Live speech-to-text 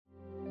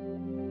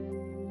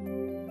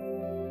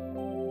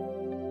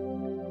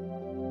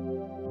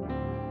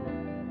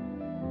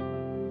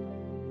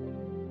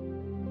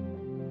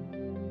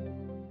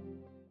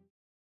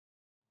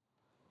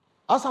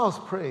as I was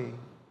praying,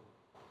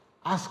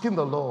 asking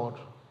the Lord,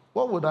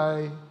 what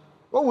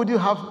would you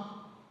have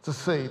to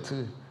say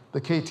to the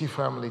KT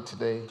family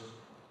today?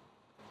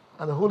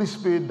 And the Holy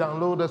Spirit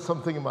downloaded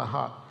something in my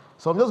heart.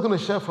 So I'm just going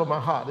to share from my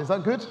heart. Is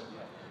that good?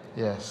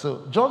 Yeah.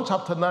 So John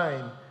chapter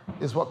 9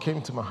 is what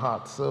came to my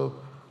heart. So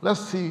let's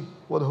see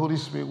what the Holy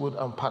Spirit would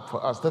unpack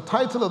for us. The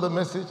title of the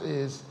message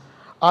is,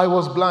 I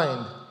was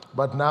blind,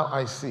 but now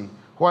I see.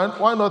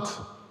 Why not?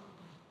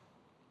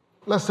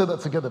 Let's say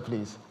that together,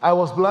 please. I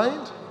was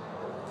blind,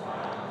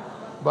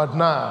 but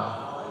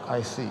now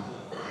I see.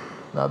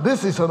 Now,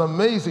 this is an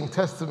amazing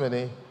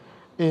testimony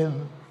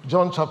in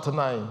John chapter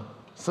 9.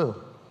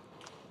 So,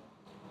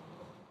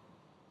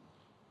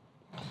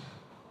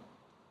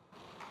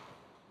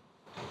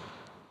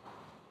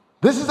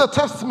 this is a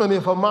testimony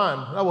of a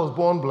man that was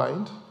born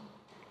blind.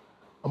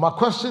 And my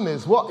question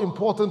is, what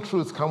important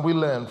truths can we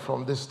learn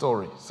from this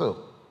story? So,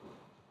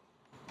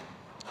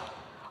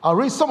 I'll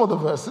read some of the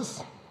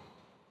verses.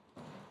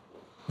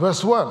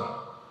 Verse 1.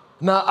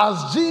 Now,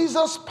 as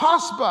Jesus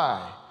passed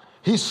by,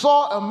 he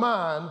saw a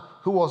man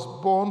who was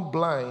born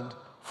blind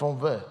from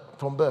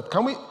birth.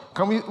 Can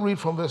we read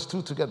from verse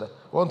 2 together?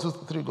 1, 2,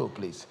 3, go,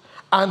 please.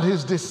 And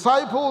his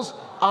disciples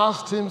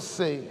asked him,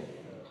 saying,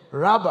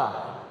 Rabbi,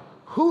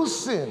 who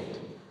sinned,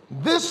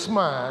 this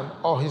man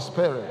or his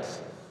parents,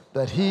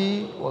 that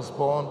he was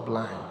born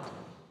blind?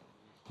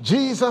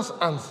 Jesus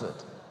answered,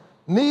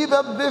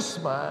 neither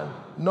this man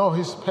nor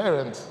his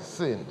parents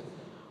sinned,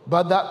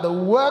 but that the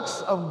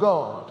works of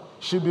God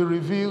should be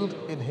revealed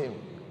in him.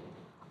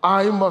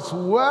 I must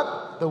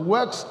work the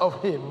works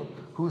of him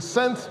who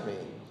sent me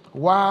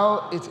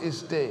while it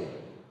is day,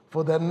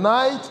 for the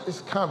night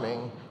is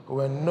coming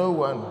when no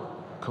one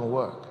can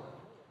work.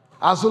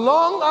 As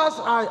long as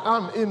I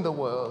am in the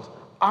world,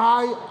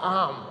 I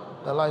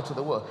am the light of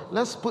the world.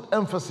 Let's put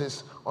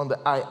emphasis on the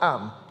I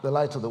am the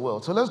light of the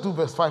world. So let's do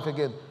verse 5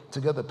 again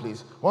together,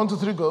 please. 1, 2,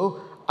 3,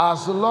 go.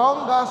 As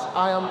long as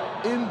I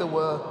am in the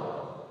world,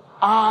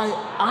 I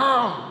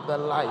am the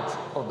light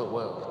of the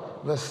world.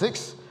 Verse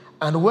 6,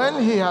 and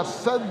when he had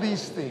said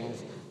these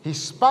things, he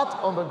spat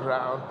on the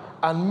ground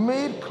and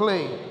made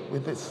clay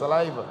with his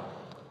saliva.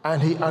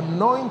 And he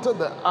anointed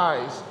the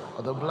eyes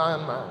of the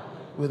blind man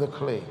with the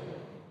clay.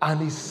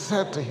 And he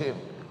said to him,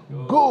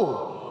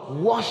 go,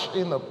 wash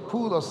in the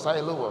pool of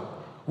Siloam,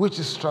 which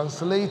is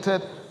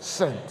translated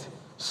sent.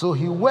 So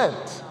he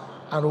went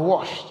and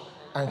washed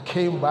and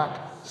came back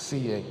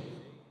seeing.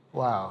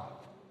 Wow.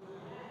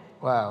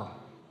 Wow.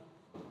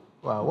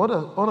 Wow,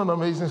 what an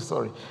amazing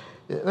story.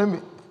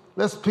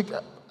 Let's pick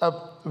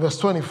up verse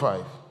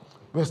 25.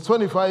 Verse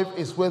 25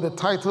 is where the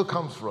title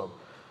comes from.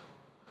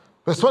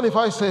 Verse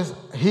 25 says,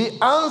 he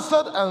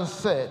answered and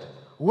said,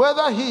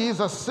 whether he is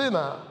a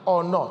sinner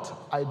or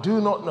not, I do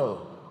not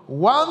know.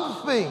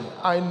 One thing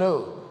I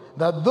know,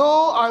 that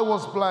though I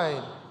was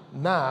blind,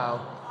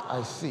 now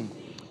I see.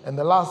 And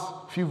the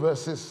last few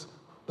verses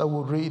that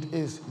we'll read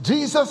is,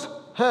 Jesus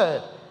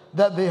heard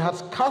that they had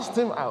cast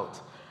him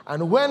out.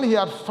 And when he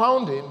had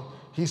found him,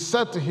 he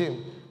said to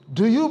him,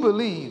 do you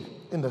believe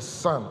in the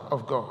Son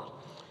of God?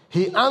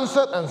 He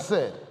answered and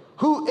said,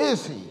 who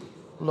is he,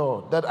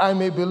 Lord, that I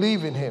may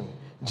believe in him?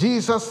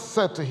 Jesus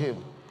said to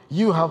him,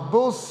 you have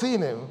both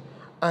seen him,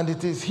 and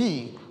it is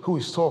he who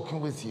is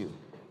talking with you.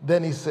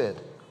 Then he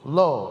said,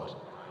 Lord,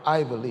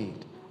 I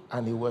believed,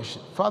 and he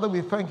worshiped. Father,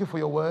 we thank you for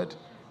your word.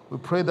 We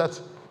pray that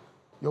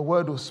your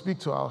word will speak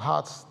to our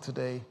hearts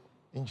today.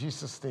 In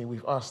Jesus' name,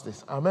 we've asked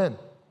this. Amen.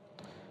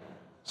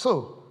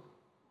 So,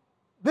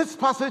 this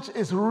passage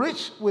is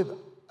rich with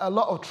a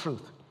lot of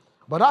truth.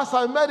 But as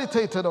I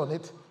meditated on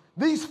it,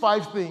 these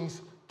 5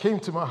 things came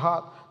to my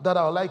heart that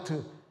I would like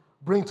to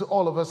bring to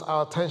all of us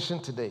our attention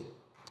today.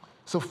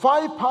 So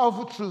 5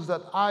 powerful truths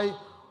that I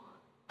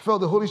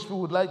felt the Holy Spirit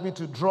would like me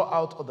to draw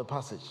out of the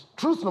passage.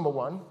 Truth number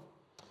 1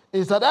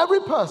 is that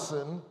every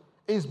person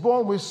is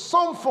born with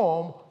some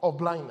form of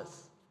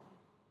blindness.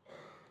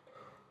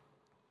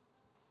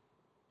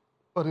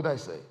 What did I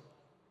say?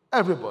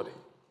 Everybody.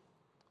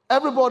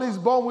 Everybody is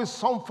born with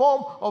some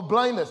form of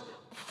blindness.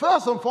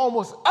 First and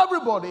foremost,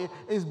 everybody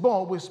is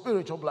born with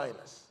spiritual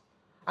blindness.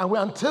 And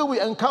until we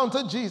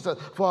encounter Jesus,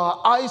 for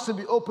our eyes to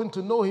be open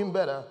to know him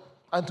better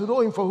and to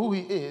know him for who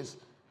he is,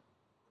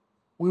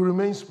 we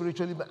remain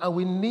spiritually blind. And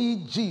we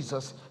need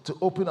Jesus to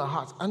open our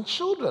hearts. And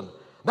children,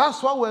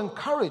 that's why we're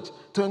encouraged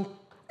to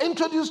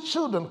introduce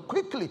children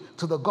quickly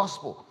to the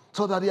gospel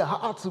so that their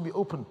hearts will be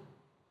open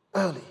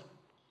early.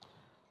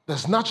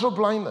 There's natural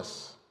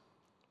blindness.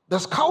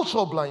 There's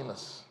cultural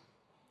blindness.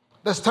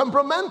 There's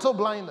temperamental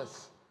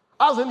blindness.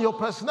 As in your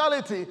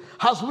personality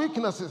has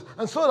weaknesses,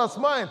 and so does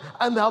mine.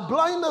 And there are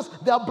blindness,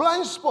 there are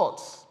blind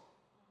spots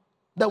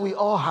that we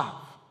all have.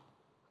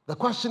 The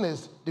question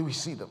is, do we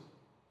see them?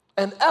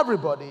 And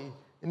everybody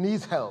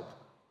needs help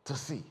to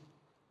see.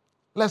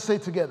 Let's say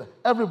together,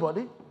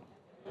 everybody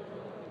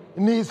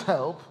needs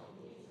help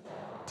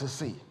to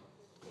see.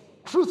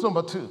 Truth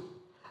number 2,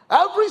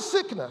 every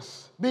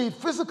sickness, be it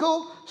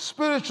physical,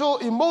 spiritual,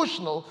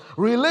 emotional,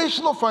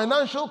 relational,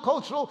 financial,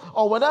 cultural,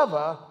 or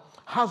whatever,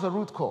 has a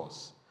root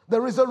cause.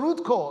 There is a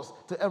root cause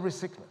to every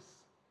sickness.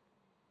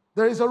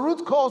 There is a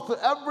root cause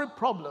to every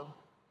problem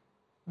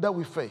that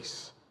we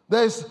face.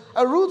 There is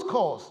a root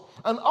cause.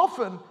 And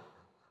often,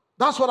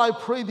 that's what I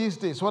pray these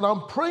days. When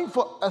I'm praying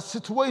for a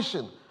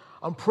situation,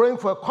 I'm praying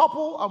for a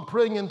couple, I'm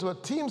praying into a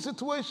team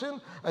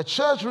situation, a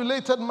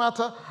church-related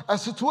matter, a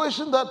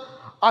situation that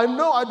I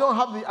know I don't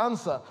have the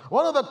answer.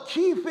 One of the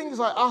key things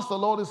I ask the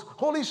Lord is,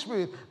 Holy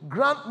Spirit,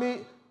 grant me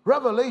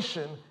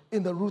revelation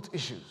in the root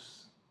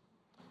issues.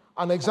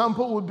 An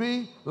example would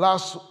be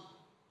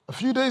a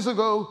few days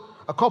ago,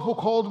 a couple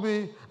called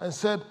me and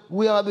said,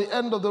 we are at the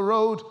end of the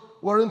road,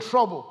 we're in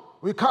trouble.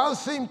 We can't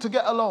seem to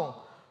get along.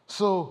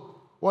 So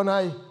when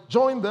I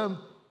joined them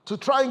to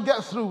try and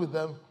get through with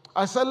them,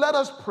 I said, let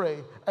us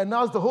pray and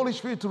ask the Holy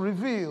Spirit to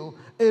reveal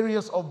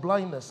areas of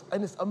blindness.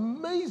 And it's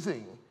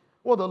amazing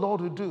what the Lord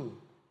will do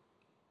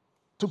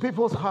to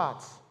people's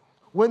hearts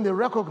when they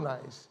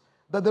recognize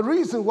that the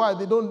reason why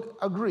they don't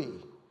agree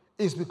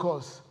is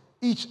because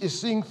each is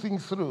seeing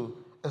things through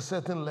a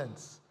certain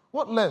lens.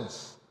 What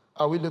lens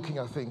are we looking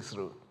at things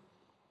through?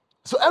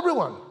 So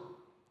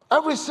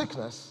every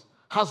sickness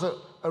has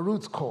a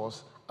root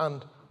cause,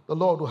 and the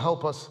Lord will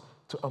help us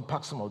to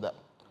unpack some of that.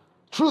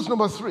 Truth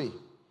number 3,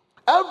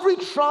 every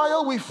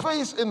trial we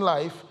face in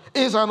life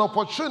is an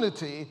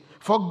opportunity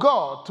for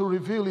God to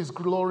reveal His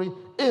glory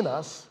in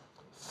us,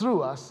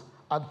 through us,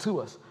 and to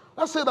us.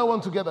 Let's say that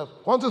one together.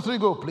 1, 2, 3,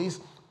 go, please.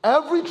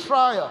 Every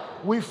trial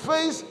we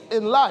face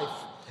in life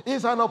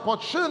is an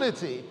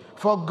opportunity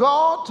for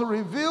God to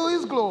reveal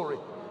His glory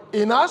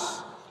in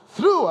us,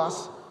 through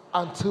us,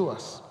 and to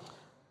us.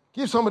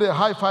 Give somebody a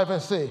high five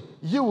and say,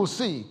 you will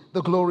see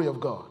the glory of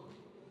God.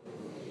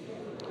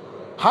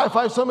 High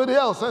five somebody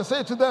else and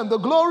say to them, the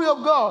glory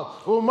of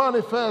God will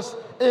manifest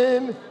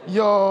in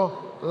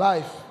your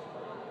life.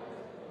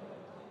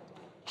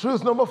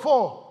 Truth number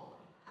 4,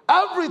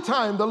 every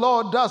time the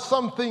Lord does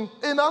something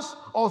in us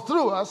or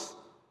through us,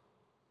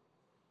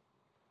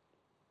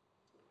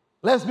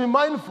 let's be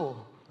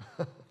mindful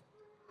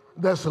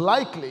there's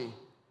likely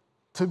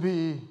to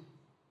be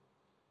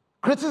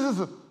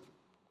criticism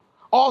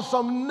or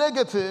some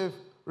negative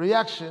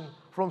reaction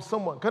from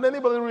someone. Can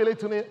anybody relate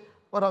to me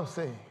what I'm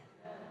saying?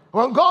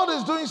 When God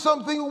is doing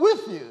something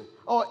with you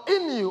or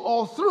in you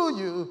or through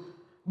you,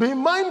 be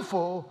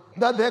mindful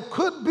that there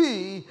could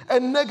be a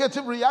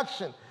negative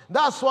reaction.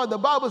 That's why the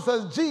Bible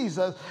says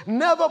Jesus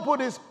never put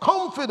his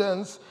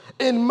confidence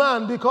in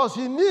man, because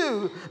he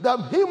knew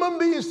that human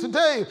beings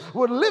today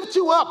would lift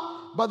you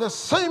up, but the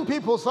same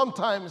people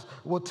sometimes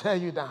will tear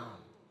you down.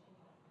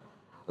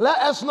 Let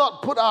us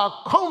not put our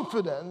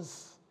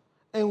confidence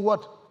in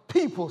what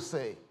people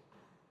say,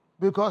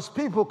 because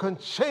people can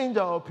change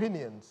our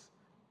opinions.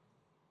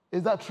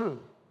 Is that true?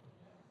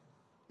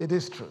 It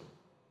is true.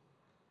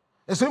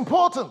 It's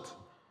important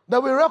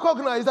that we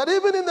recognize that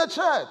even in the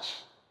church,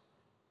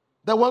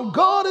 that when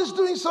God is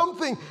doing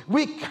something,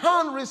 we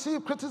can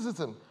receive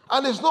criticism.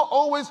 And it's not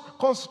always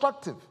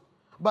constructive.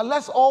 But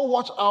let's all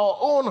watch our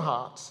own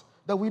hearts,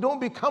 that we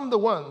don't become the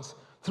ones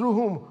through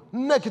whom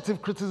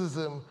negative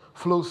criticism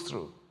flows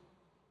through,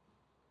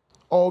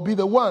 or be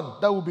the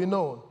one that will be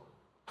known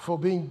for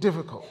being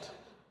difficult.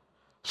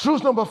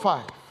 Truth number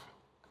 5.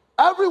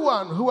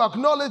 Everyone who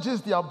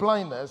acknowledges their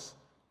blindness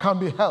can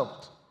be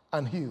helped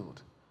and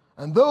healed.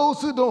 And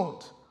those who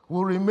don't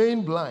will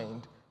remain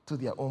blind to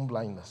their own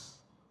blindness.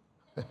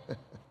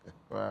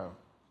 Wow.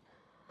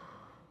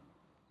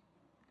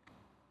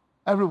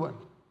 Everyone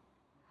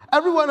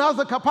has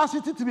the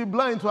capacity to be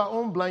blind to our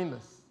own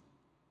blindness.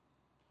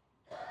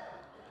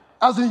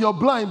 As in, you're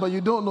blind, but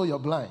you don't know you're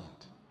blind,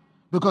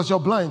 because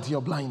you're blind to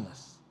your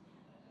blindness.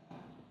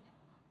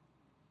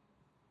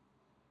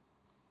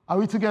 Are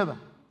we together?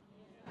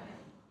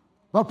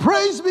 But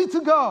praise be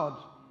to God,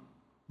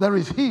 there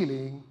is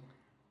healing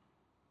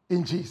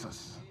in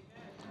Jesus.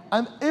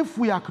 And if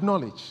we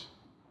acknowledge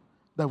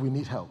that we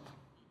need help,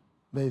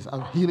 there's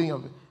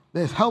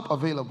help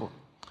available.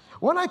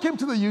 When I came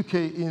to the UK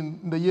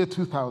in the year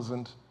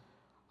 2000,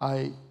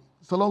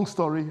 it's a long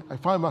story. I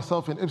found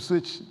myself in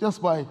Ipswich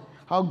just by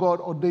how God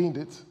ordained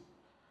it.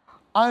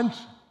 And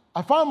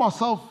I found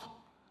myself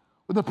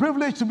with the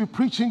privilege to be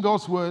preaching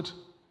God's word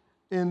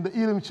in the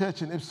Elim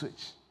Church in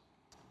Ipswich.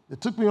 They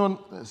took me on,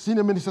 the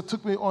senior minister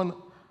took me on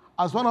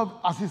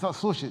as his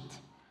associate.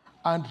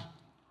 And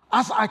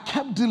as I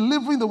kept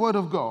delivering the word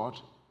of God,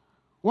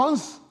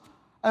 once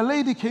a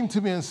lady came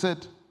to me and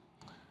said,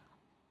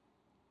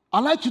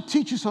 I'd like to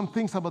teach you some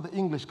things about the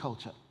English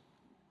culture.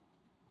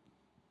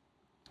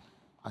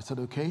 I said,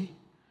 okay.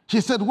 She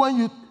said,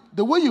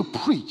 the way you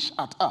preach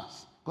at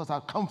us, because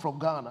I come from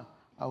Ghana,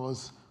 I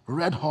was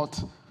red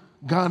hot,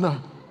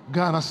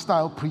 Ghana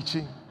style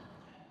preaching.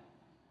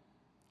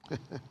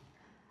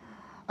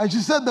 And she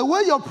said, the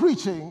way you're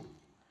preaching,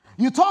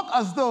 you talk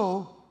as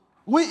though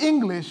we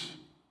English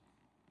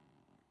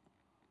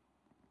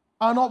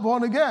are not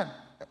born again.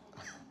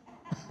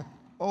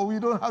 Or we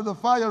don't have the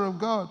fire of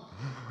God.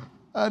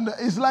 And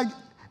it's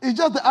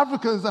just the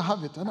Africans that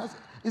have it. And I said,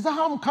 is that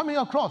how I'm coming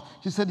across?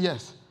 She said,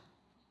 yes.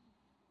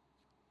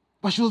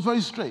 But she was very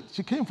straight.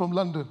 She came from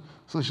London,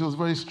 so she was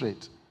very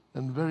straight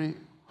and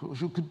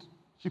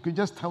she could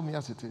just tell me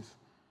as it is.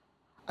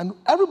 And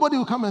everybody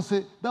will come and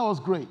say, that was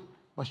great.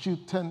 But she'll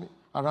turn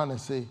around and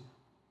say,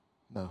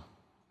 no.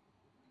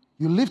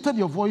 You lifted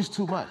your voice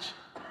too much.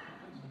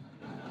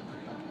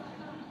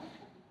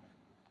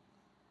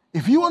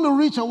 If you want to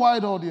reach a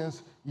wide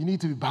audience, you need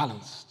to be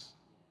balanced.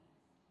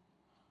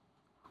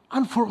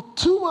 And for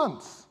 2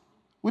 months,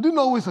 we didn't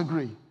always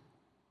agree.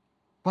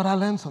 But I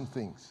learned some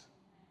things.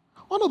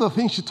 One of the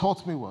things she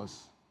taught me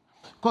was,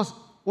 because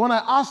when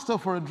I asked her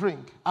for a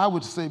drink, I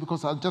would say,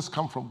 because I'd just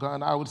come from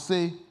Ghana, I would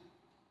say,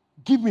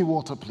 give me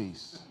water,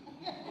 please.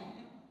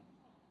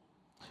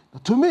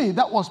 To me,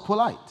 that was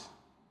polite.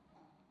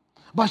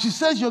 But she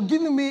says, you're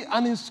giving me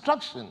an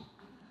instruction,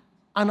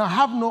 and I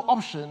have no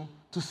option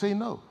to say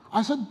no.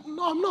 I said,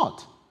 no, I'm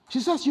not. She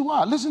says, you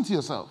are. Listen to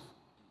yourself.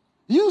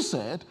 You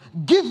said,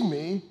 give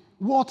me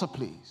water,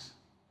 please.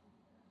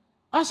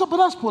 I said, but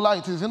that's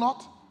polite, is it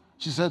not?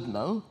 She said,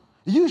 no.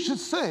 You should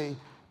say,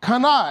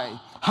 can I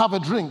have a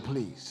drink,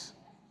 please?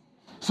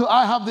 So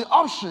I have the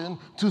option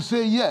to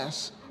say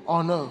yes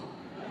or no.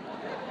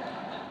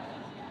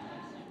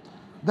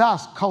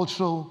 That's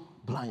cultural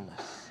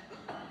blindness.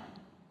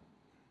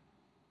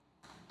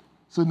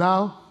 So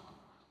now,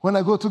 when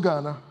I go to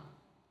Ghana,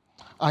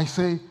 I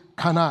say,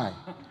 can I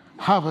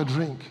have a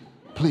drink,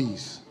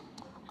 please?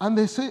 And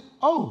they say,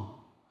 oh,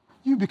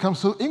 you become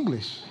so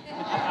English.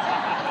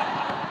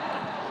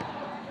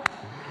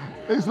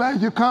 It's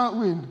like you can't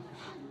win,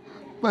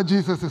 but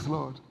Jesus is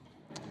Lord.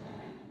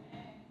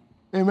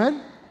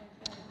 Amen?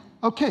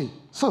 Okay,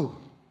 so,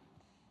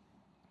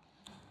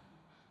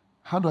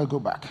 how do I go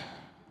back?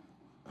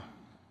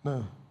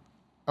 No,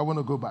 I want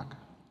to go back.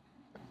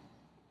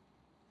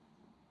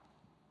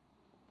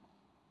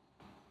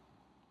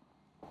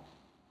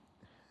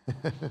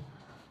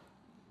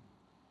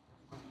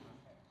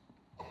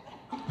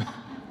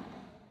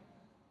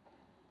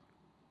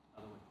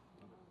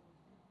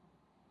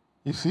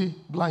 You see,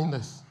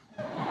 blindness.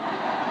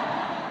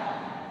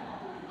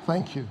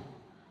 Thank you.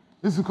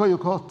 This is what you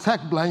call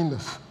tech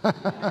blindness.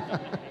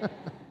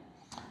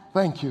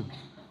 Thank you.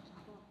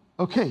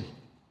 Okay,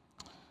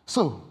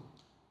 so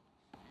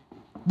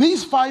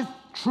these 5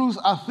 truths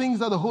are things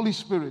that the Holy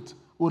Spirit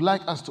would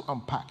like us to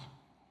unpack.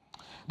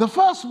 The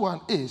first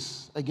one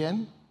is,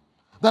 again,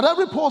 that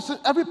every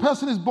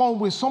person is born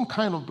with some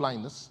kind of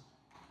blindness.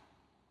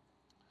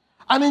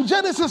 And in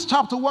Genesis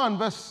chapter 1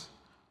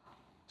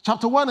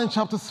 and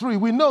chapter 3,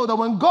 we know that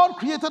when God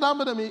created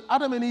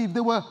Adam and Eve,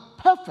 they were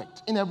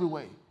perfect in every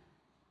way.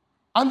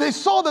 And they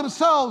saw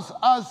themselves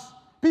as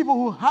people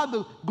who had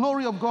the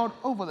glory of God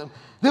over them.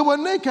 They were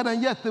naked,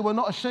 and yet they were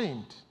not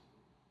ashamed.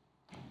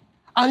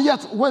 And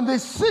yet, when they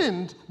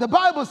sinned, the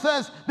Bible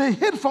says they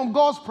hid from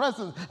God's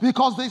presence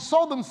because they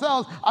saw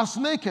themselves as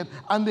naked,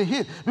 and they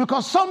hid.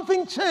 Because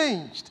something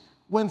changed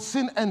when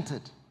sin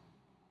entered.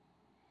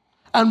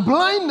 And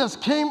blindness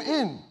came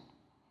in.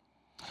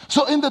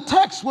 So in the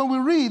text, when we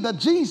read that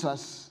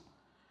Jesus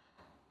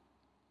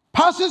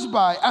passes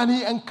by and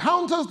he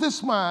encounters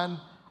this man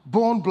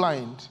born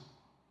blind,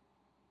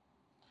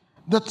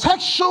 the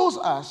text shows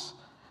us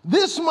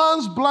this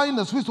man's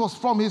blindness, which was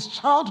from his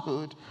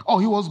childhood,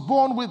 or he was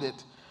born with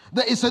it,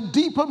 there is a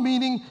deeper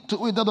meaning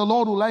to it that the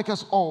Lord would like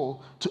us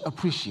all to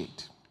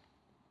appreciate.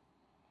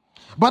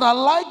 But I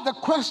like the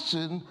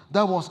question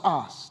that was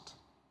asked.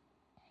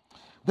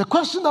 The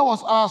question that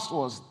was asked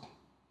was,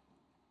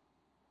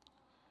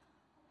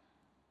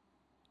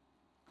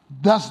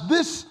 does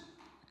this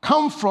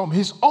come from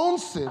his own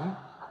sin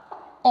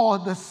or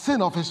the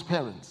sin of his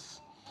parents?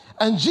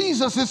 And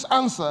Jesus'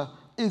 answer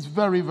is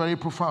very, very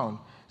profound.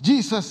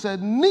 Jesus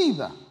said,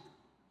 neither.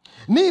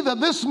 Neither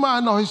this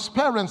man nor his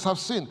parents have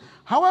sinned.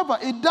 However,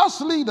 it does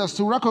lead us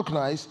to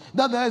recognize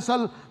that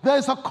there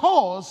is a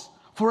cause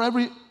for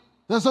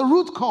there's a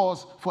root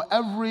cause for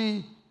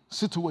every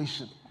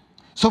situation.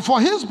 So for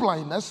his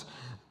blindness,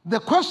 the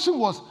question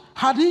was,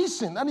 had he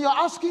sinned? And you're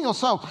asking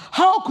yourself,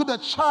 how could a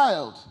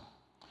child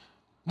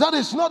that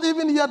is not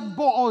even yet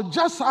born or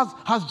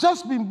has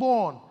just been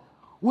born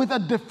with a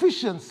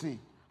deficiency,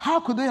 how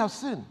could they have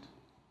sinned?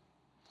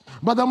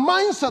 But the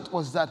mindset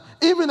was that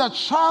even a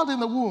child in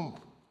the womb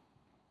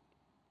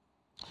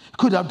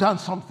could have done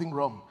something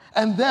wrong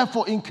and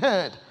therefore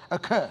incurred a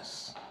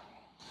curse.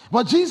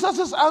 But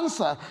Jesus'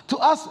 answer to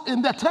us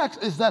in the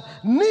text is that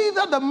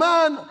neither the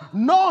man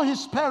nor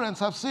his parents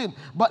have sinned,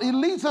 but it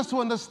leads us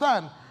to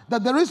understand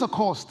that there is a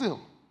cause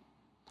still.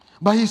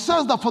 But he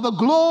says that for the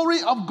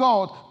glory of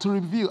God to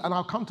reveal, and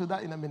I'll come to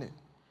that in a minute.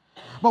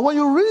 But when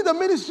you read the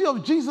ministry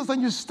of Jesus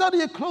and you study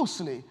it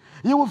closely,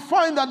 you will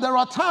find that there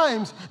are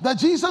times that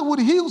Jesus would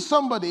heal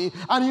somebody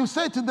and he would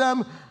say to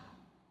them,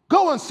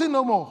 go and sin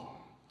no more,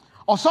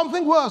 or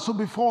something worse will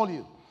befall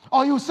you.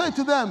 Or you say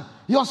to them,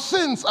 your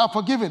sins are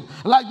forgiven.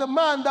 Like the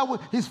man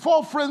his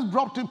 4 friends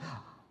brought him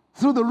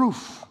through the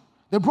roof.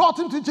 They brought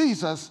him to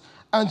Jesus,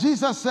 and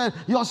Jesus said,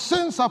 your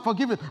sins are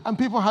forgiven. And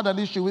people had an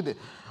issue with it.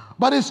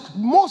 But it's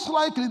most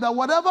likely that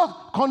whatever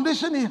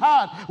condition he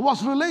had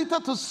was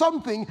related to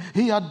something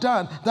he had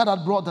done that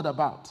had brought that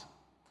about.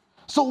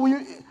 So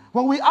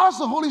when we ask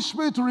the Holy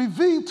Spirit to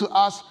reveal to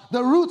us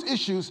the root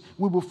issues,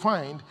 we will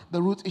find the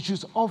root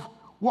issues of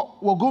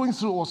what we're going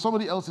through or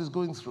somebody else is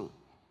going through.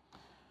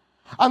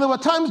 And there were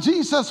times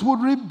Jesus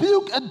would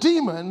rebuke a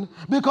demon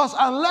because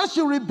unless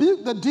you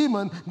rebuke the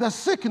demon, the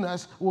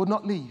sickness will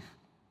not leave.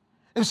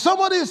 If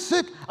somebody is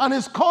sick and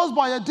is caused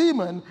by a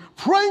demon,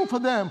 praying for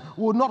them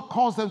will not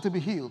cause them to be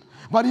healed.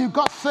 But you've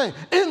got to say,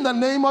 in the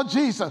name of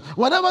Jesus,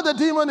 whatever the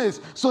demon is,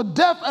 so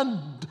deaf and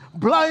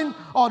blind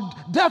or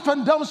deaf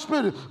and dumb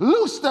spirit,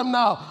 loose them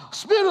now.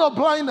 Spirit of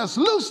blindness,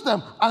 loose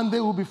them and they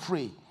will be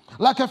free.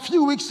 Like a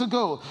few weeks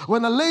ago,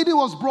 when a lady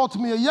was brought to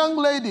me, a young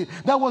lady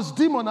that was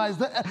demonized,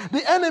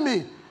 the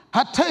enemy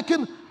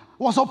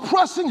was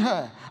oppressing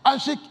her, and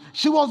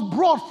she was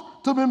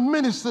brought to be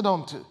ministered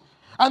unto.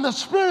 And the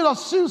spirit of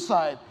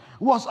suicide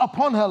was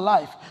upon her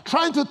life,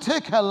 trying to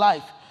take her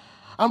life.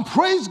 And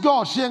praise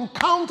God, she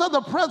encountered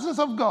the presence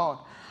of God,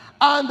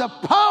 and the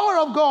power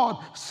of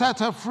God set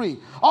her free.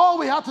 All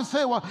we had to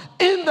say was,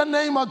 in the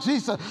name of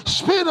Jesus,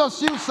 spirit of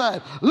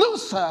suicide,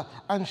 loose her,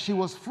 and she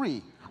was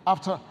free.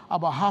 After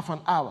about half an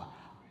hour.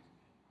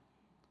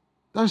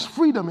 There's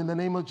freedom in the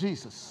name of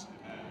Jesus.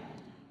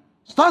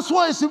 So that's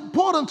why it's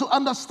important to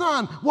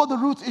understand what the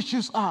root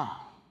issues are.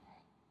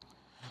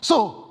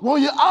 So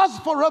when you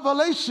ask for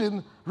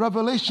revelation,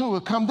 revelation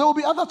will come. There will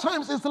be other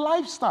times it's the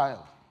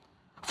lifestyle.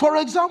 For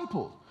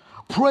example,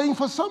 praying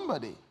for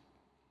somebody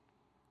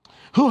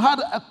who had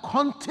a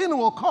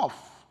continual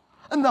cough,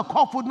 and the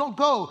cough would not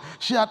go.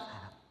 She had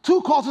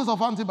 2 courses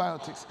of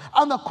antibiotics,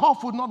 and the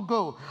cough would not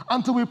go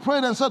until we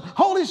prayed and said,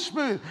 Holy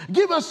Spirit,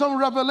 give us some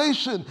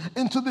revelation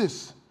into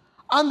this.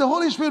 And the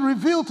Holy Spirit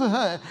revealed to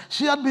her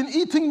she had been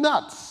eating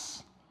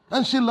nuts,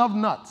 and she loved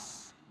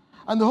nuts.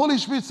 And the Holy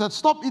Spirit said,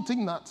 stop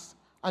eating nuts,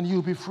 and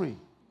you'll be free.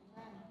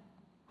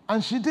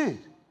 And she did,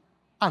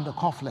 and the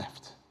cough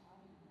left.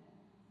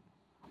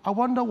 I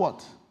wonder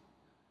what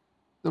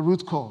the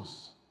root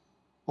cause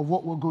of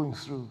what we're going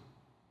through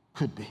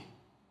could be.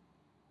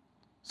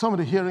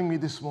 Somebody hearing me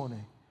this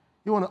morning,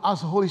 you want to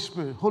ask the Holy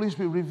Spirit,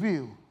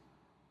 reveal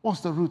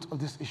what's the root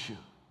of this issue.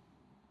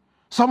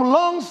 Some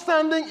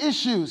long-standing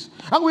issues,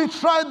 and we've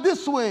tried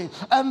this way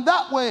and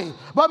that way,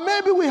 but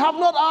maybe we have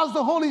not asked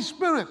the Holy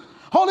Spirit,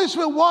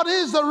 what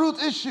is the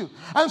root issue?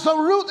 And some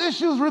root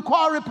issues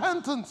require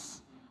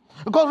repentance.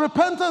 Because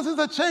repentance is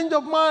a change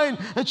of mind,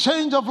 a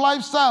change of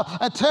lifestyle,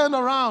 a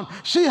turnaround.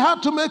 She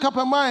had to make up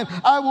her mind,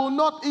 I will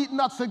not eat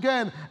nuts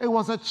again. It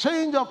was a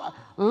change of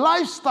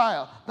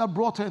lifestyle that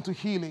brought her into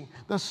healing.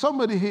 There's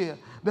somebody here,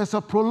 there's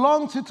a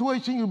prolonged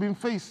situation you've been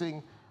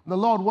facing. The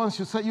Lord wants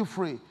to set you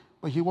free,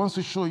 but He wants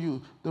to show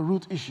you the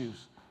root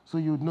issues so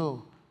you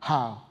know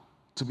how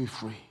to be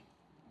free.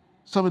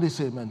 Somebody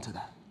say amen to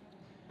that.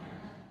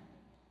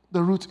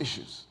 The root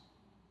issues.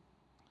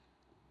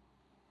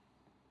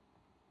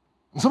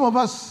 Some of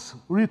us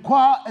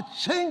require a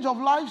change of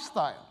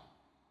lifestyle.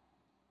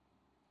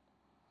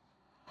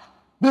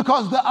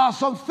 Because there are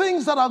some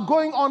things that are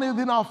going on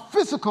within our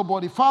physical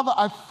body. Father,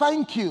 I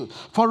thank you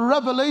for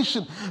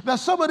revelation.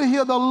 There's somebody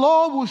here, the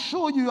Lord will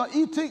show you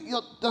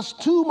there's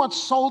too much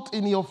salt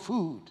in your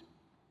food.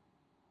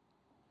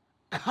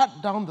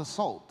 Cut down the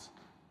salt,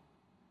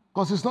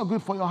 because it's not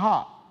good for your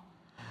heart.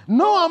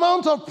 No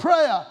amount of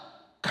prayer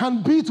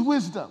can beat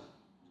wisdom.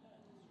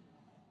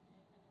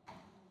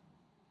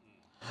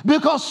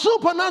 Because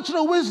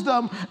supernatural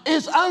wisdom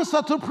is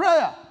answer to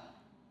prayer.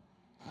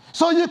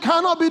 So you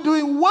cannot be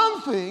doing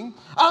one thing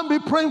and be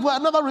praying for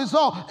another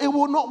result. It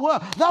will not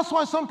work. That's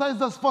why sometimes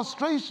there's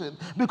frustration,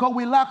 because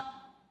we lack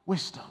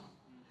wisdom.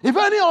 If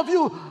any of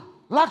you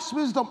lacks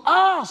wisdom,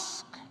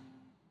 ask.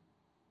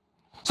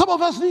 Some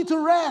of us need to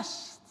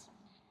rest.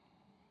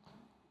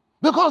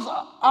 Because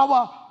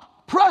our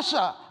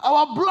pressure,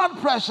 our blood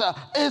pressure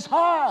is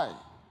high.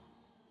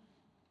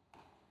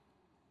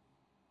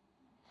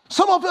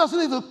 Some of us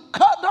need to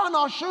cut down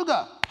our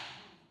sugar.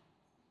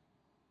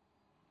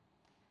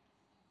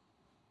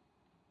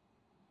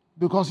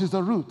 Because it's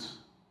the root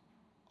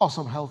of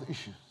some health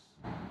issues.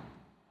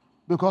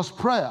 Because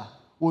prayer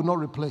will not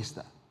replace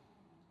that.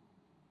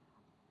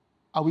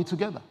 Are we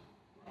together?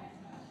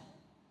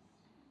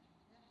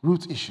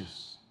 Root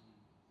issues.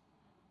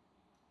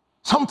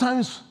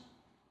 Sometimes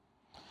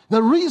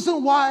the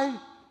reason why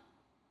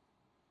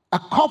a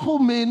couple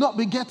may not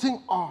be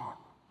getting on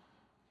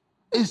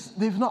is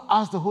they've not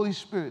asked the Holy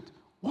Spirit,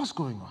 what's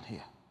going on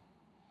here?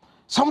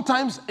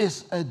 Sometimes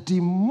it's a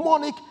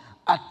demonic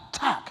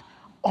attack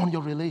on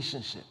your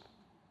relationship.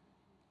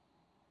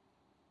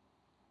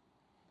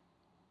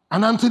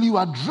 And until you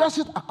address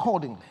it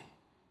accordingly,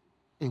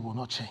 it will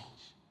not change.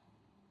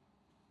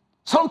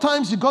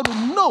 Sometimes you got to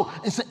know,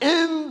 it's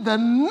in the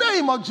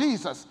name of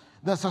Jesus,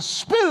 there's a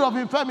spirit of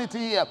infirmity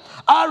here.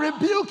 I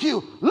rebuke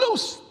you,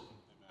 loose.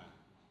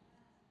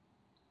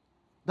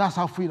 That's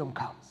how freedom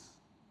comes.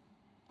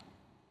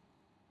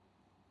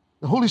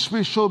 The Holy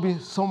Spirit showed me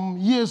some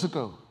years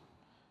ago.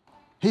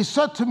 He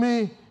said to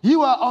me,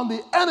 you are on the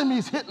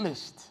enemy's hit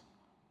list.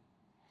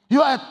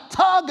 You are a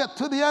target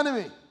to the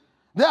enemy.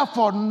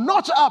 Therefore,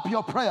 notch up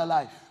your prayer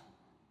life.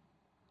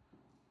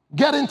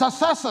 Get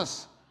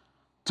intercessors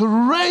to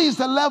raise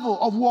the level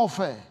of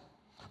warfare,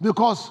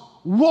 because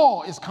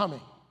war is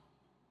coming.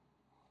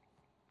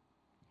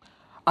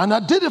 And I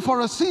did it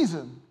for a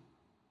season.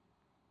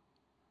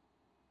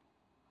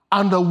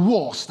 And the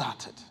war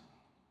started.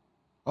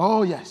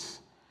 Oh, yes.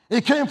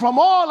 It came from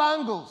all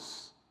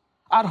angles.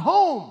 At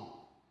home,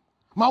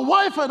 my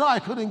wife and I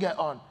couldn't get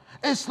on.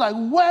 It's like,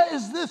 where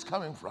is this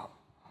coming from?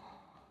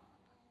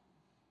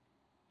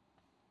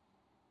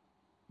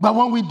 But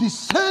when we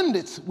discerned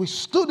it, we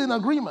stood in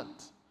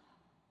agreement.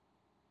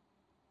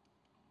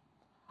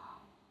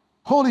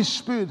 Holy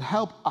Spirit,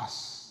 help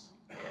us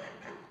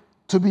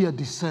to be a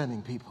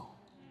discerning people.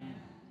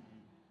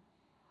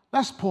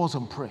 Let's pause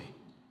and pray.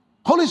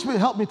 Holy Spirit,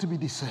 help me to be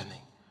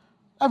discerning.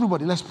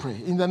 Everybody, let's pray.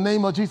 In the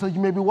name of Jesus, you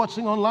may be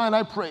watching online,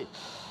 I pray.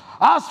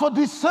 Ask for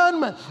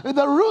discernment. In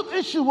the root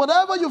issue,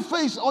 whatever you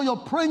face or you're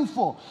praying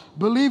for,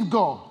 believe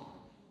God.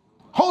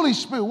 Holy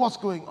Spirit, what's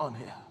going on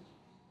here?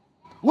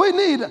 We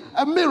need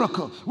a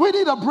miracle. We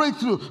need a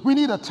breakthrough. We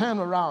need a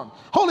turnaround.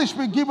 Holy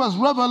Spirit, give us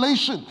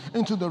revelation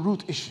into the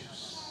root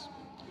issues.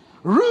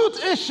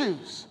 Root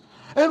issues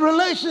in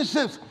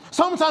relationships.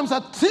 Sometimes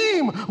a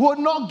team would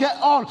not get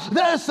on.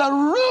 There's a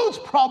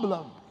root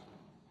problem.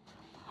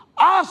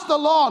 Ask the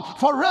Lord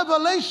for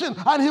revelation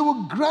and He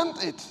will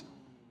grant it.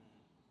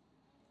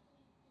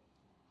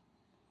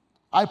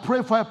 I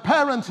pray for a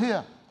parent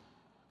here,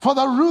 for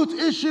the root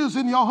issues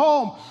in your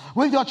home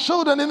with your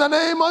children in the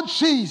name of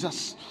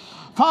Jesus.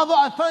 Father,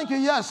 I thank you,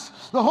 yes,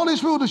 the Holy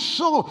Spirit will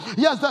show,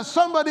 yes, that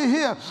somebody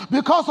here,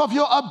 because of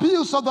your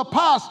abuse of the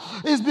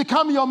past, is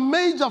become your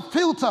major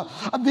filter.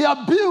 The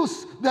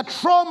abuse, the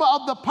trauma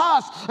of the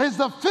past is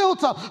the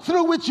filter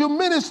through which you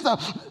minister,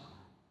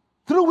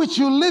 through which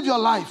you live your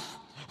life,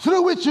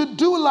 through which you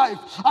do life.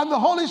 And the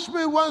Holy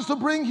Spirit wants to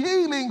bring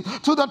healing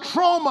to the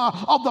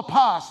trauma of the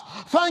past.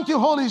 Thank you,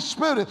 Holy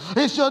Spirit.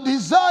 It's your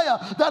desire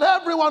that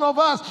every one of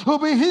us will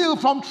be healed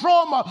from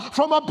trauma,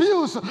 from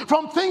abuse,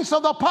 from things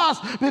of the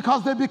past,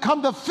 because they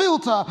become the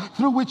filter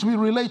through which we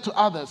relate to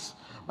others.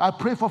 I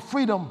pray for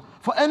freedom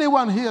for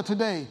anyone here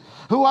today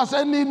who has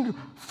any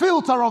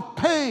filter of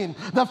pain,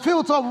 the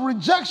filter of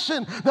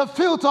rejection, the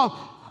filter of,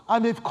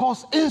 and they've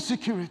caused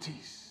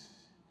insecurities.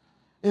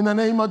 In the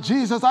name of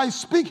Jesus, I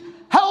speak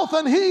health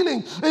and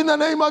healing in the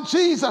name of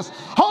Jesus.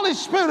 Holy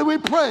Spirit, we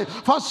pray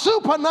for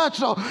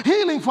supernatural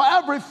healing for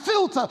every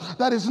filter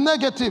that is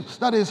negative,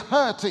 that is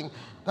hurting,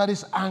 that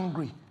is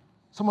angry.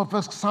 Some of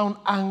us sound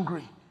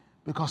angry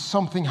because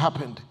something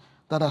happened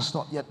that has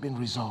not yet been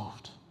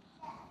resolved.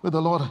 May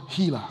the Lord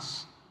heal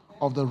us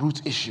of the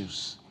root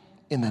issues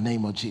in the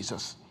name of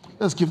Jesus.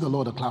 Let's give the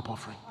Lord a clap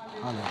offering.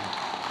 Hallelujah.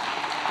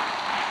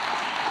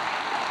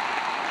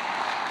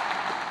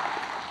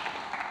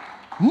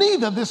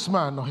 Neither this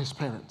man nor his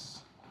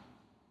parents,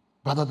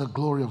 but that the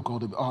glory of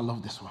God. Oh, I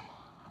love this one.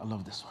 I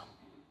love this one.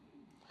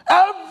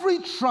 Every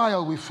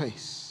trial we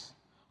face,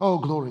 oh,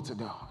 glory to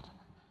God.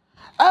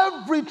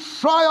 Every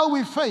trial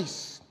we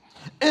face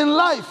in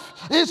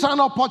life is an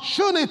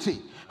opportunity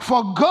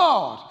for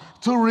God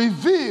to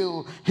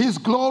reveal His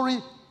glory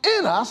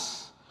in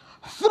us,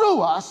 through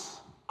us,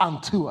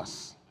 and to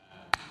us.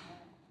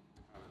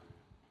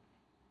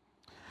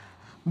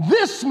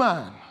 This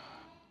man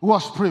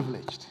was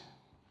privileged.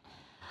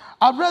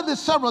 I've read this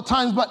several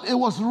times, but it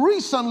was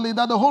recently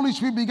that the Holy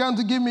Spirit began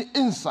to give me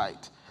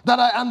insight, that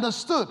I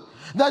understood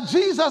that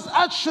Jesus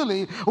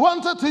actually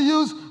wanted to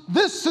use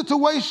this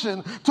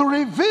situation to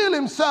reveal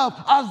Himself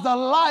as the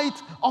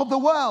light of the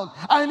world.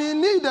 And He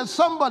needed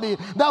somebody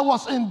that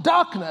was in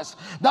darkness,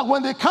 that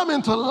when they come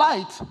into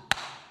light,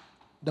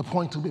 the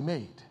point will be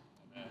made.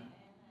 Amen.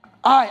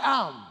 I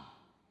am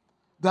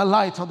the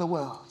light of the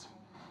world.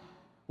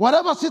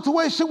 Whatever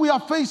situation we are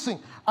facing,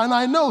 and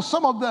I know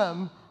some of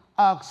them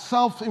are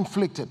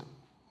self-inflicted.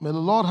 May the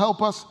Lord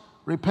help us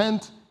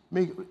repent,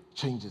 make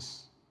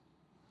changes.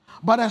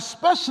 But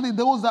especially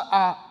those that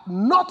are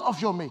not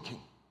of your making,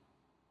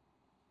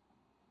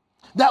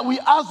 that we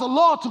ask the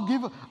Lord to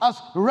give us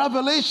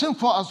revelation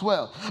for as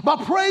well.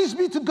 But praise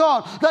be to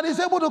God that He's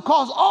able to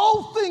cause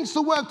all things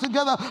to work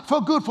together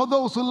for good for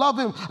those who love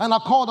Him and are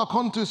called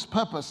according to His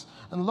purpose.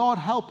 And Lord,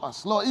 help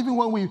us. Lord, even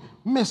when we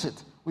miss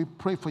it, we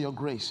pray for your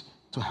grace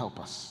to help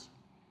us.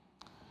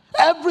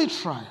 Every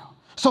trial.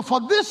 So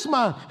for this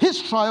man,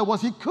 his trial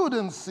was he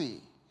couldn't see.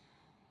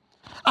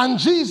 And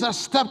Jesus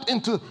stepped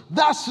into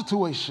that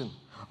situation.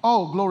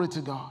 Oh, glory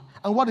to God.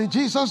 And what did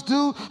Jesus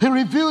do? He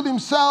revealed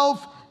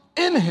Himself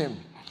in him.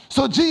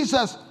 So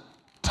Jesus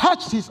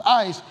touched his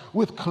eyes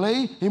with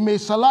clay. He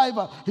made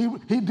saliva.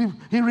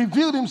 He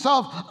revealed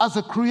Himself as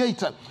a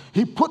creator.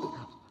 He put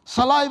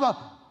saliva.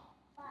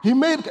 He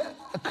made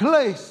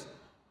clay.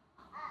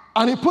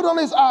 And He put on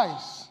his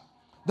eyes.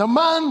 The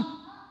man,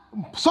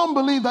 some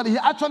believe that he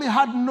actually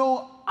had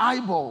no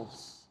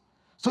eyeballs.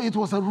 So it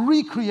was a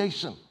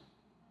recreation.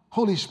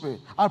 Holy Spirit,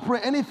 I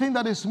pray anything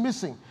that is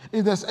missing,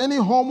 if there's any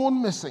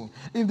hormone missing,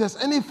 if there's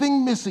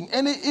anything missing,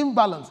 any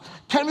imbalance,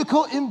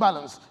 chemical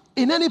imbalance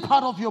in any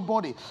part of your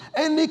body,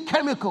 any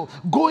chemical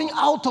going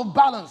out of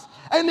balance,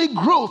 any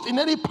growth in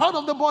any part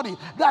of the body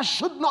that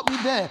should not be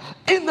there,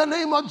 in the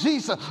name of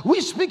Jesus,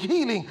 we speak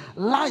healing,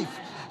 life,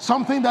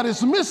 something that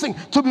is missing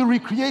to be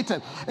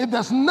recreated. If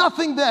there's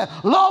nothing there,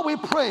 Lord, we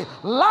pray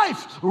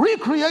life,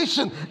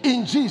 recreation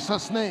in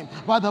Jesus' name,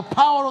 by the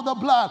power of the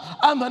blood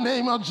and the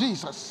name of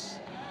Jesus.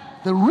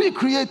 The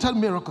recreated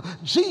miracle.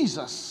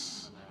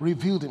 Jesus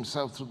revealed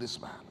himself through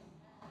this man.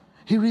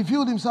 He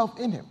revealed himself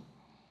in him.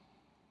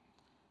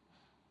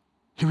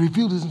 He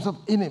revealed himself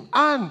in him.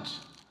 And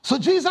so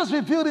Jesus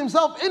revealed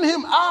himself in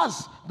him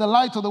as the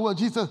light of the world.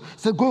 Jesus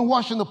said, go and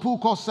wash in the pool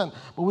called Sin.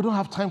 But we don't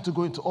have time to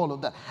go into all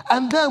of that.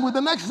 And then with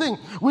the next thing,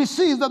 we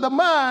see that the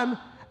man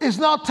is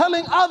now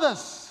telling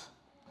others.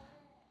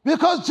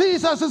 Because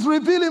Jesus is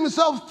revealing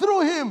himself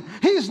through him.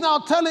 He's now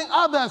telling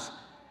others,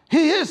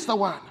 he is the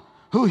one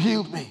who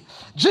healed me.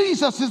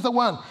 Jesus is the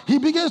one. He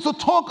begins to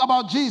talk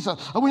about Jesus.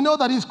 And we know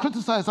that he's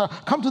criticized. I'll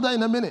come to that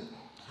in a minute.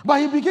 But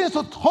he begins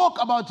to talk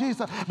about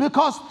Jesus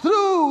because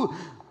through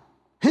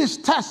his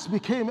test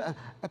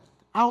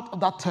out of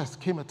that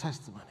test came a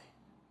testimony.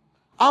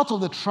 Out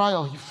of the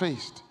trial he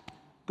faced,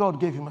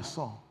 God gave him a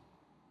song.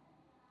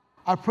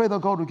 I pray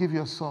that God will give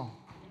you a song.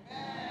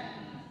 Amen.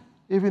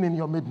 Even in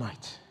your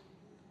midnight.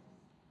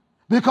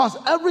 Because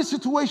every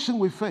situation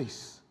we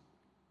face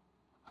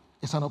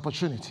is an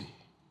opportunity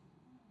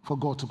for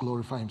God to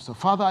glorify himself.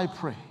 Father, I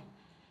pray,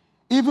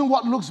 even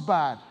what looks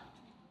bad,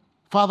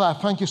 Father, I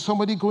thank you.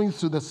 Somebody going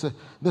through,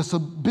 there's a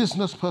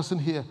business person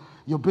here.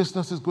 Your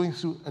business is going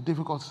through a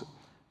difficult,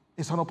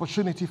 it's an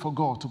opportunity for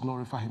God to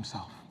glorify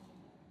himself.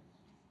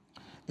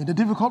 In a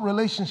difficult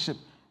relationship,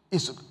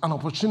 it's an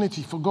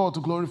opportunity for God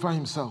to glorify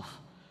himself.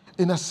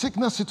 In a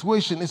sickness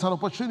situation, it's an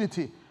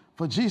opportunity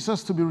for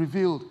Jesus to be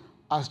revealed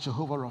as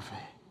Jehovah Rapha.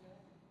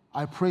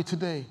 I pray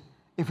today,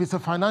 if it's a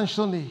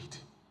financial need,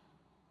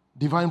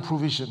 divine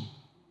provision,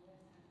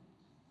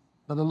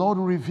 that the Lord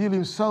will reveal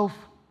himself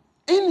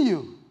in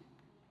you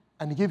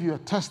and give you a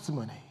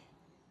testimony.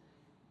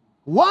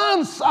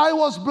 Once I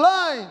was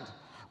blind,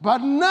 but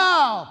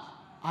now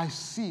I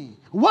see.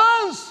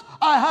 Once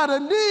I had a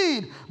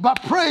need,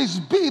 but praise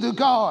be to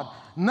God,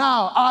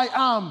 now I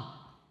am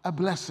a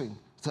blessing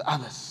to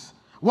others.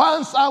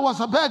 Once I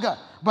was a beggar,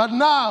 but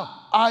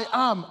now I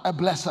am a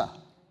blesser.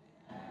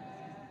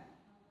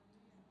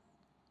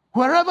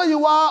 Wherever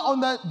you are on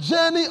the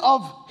journey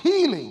of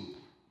healing,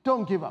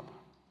 don't give up.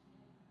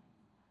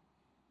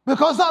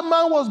 Because that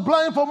man was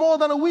blind for more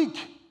than a week.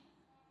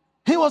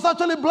 He was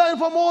actually blind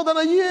for more than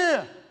a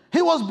year.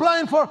 He was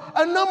blind for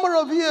a number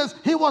of years.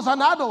 He was an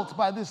adult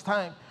by this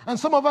time. And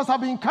some of us have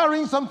been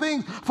carrying some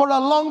things for a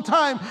long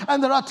time.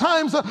 And there are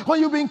times when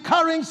you've been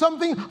carrying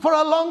something for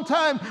a long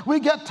time, we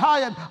get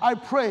tired. I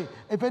pray,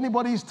 if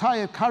anybody is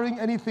tired carrying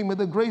anything, may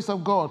the grace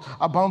of God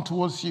abound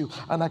towards you.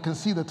 And I can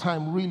see the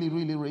time really,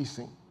 really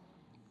racing.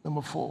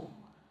 Number 4,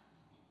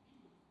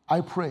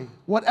 I pray,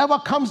 whatever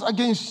comes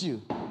against you,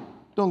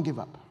 don't give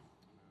up.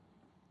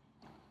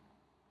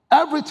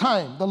 Every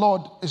time the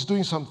Lord is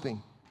doing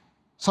something,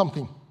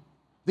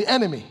 the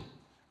enemy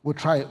will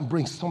try and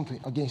bring something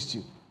against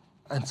you.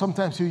 And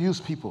sometimes you use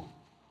people.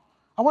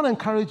 I want to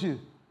encourage you,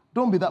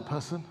 don't be that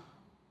person.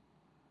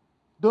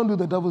 Don't do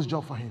the devil's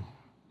job for him.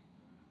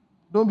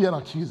 Don't be an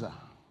accuser.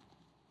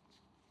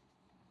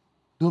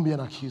 Don't be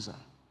an accuser.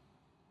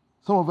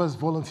 Some of us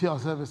volunteer our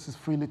services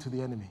freely to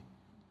the enemy.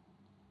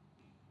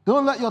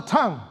 Don't let your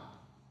tongue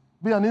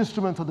be an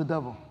instrument of the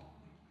devil.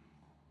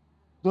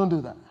 Don't do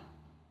that.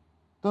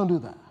 Don't do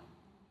that.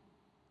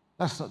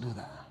 Let's not do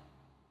that.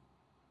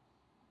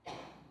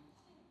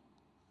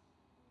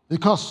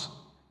 Because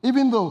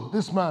even though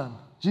this man,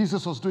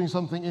 Jesus, was doing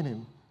something in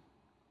him,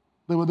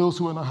 there were those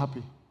who were not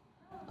happy.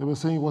 They were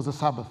saying it was a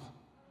Sabbath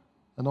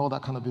and all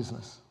that kind of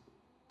business.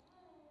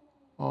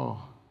 Oh,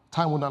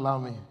 time wouldn't allow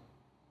me.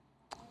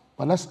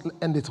 But let's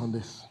end it on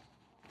this.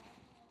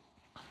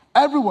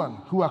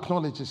 Everyone who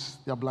acknowledges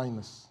their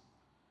blindness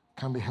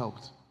can be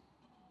helped.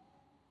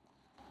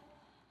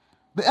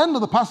 The end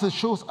of the passage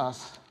shows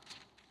us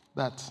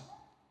that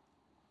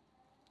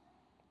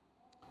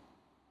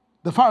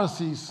the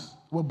Pharisees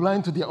were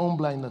blind to their own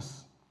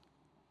blindness.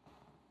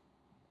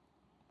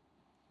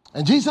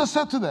 And Jesus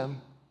said to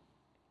them,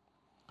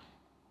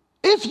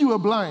 if you were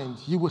blind,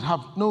 you would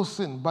have no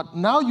sin. But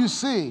now you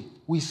say,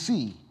 we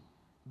see,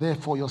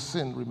 therefore your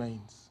sin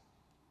remains.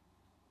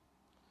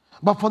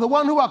 But for the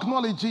one who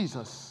acknowledged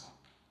Jesus,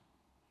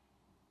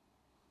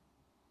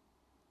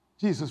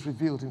 Jesus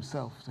revealed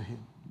himself to him.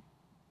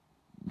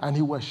 And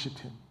he worshipped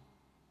him.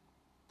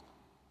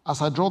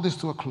 As I draw this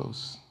to a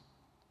close,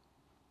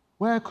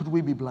 where could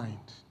we be blind?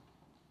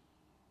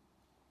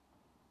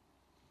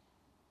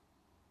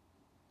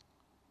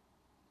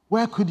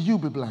 Where could you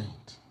be blind?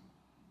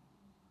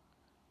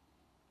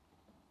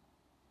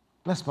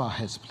 Let's bow our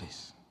heads,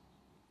 please.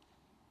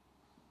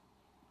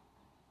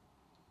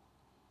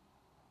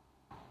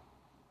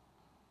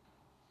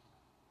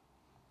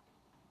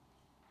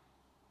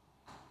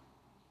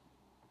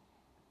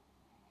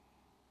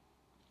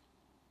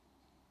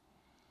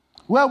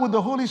 Where would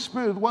the Holy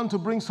Spirit want to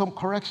bring some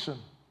correction,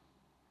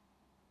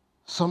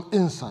 some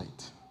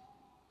insight,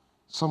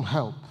 some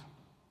help?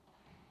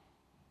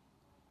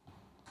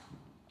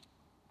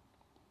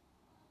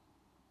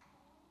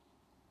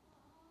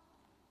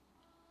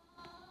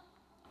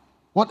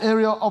 What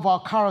area of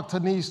our character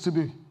needs to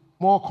be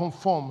more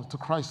conformed to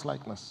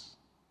Christ-likeness?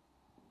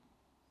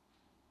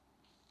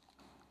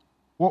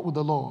 What would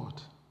the Lord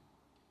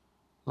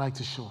like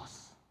to show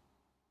us?